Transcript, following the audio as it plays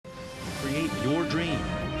dream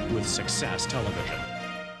with Success Television.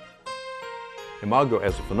 Imago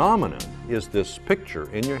as a phenomenon is this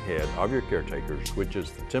picture in your head of your caretakers, which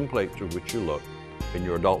is the template through which you look in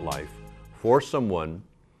your adult life for someone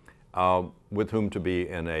with whom to be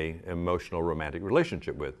in an emotional romantic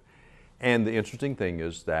relationship with. And the interesting thing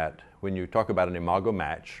is that when you talk about an Imago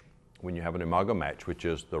match, when you have an Imago match, which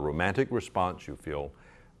is the romantic response, you feel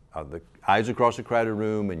the eyes across a crowded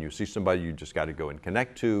room and you see somebody you just got to go and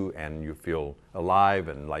connect to, and you feel alive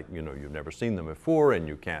and like, you know, you've never seen them before and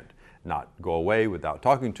you can't not go away without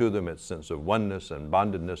talking to them. It's a sense of oneness and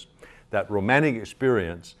bondedness. That romantic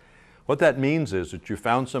experience, what that means is that you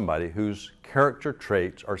found somebody whose character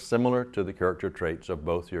traits are similar to the character traits of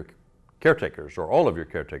both your caretakers or all of your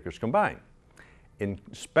caretakers combined,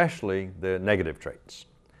 especially the negative traits.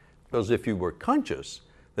 Because if you were conscious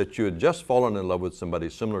that you had just fallen in love with somebody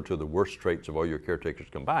similar to the worst traits of all your caretakers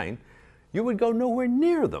combined, you would go nowhere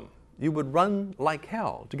near them. You would run like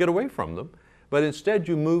hell to get away from them, but instead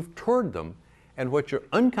you move toward them, and what your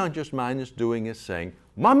unconscious mind is doing is saying,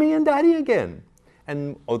 "Mommy and Daddy again,"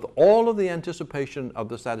 and with all of the anticipation of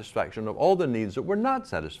the satisfaction of all the needs that were not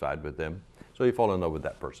satisfied with them, so you fall in love with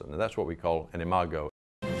that person, and that's what we call an Imago.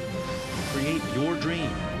 Create your dream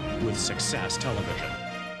with Success Television.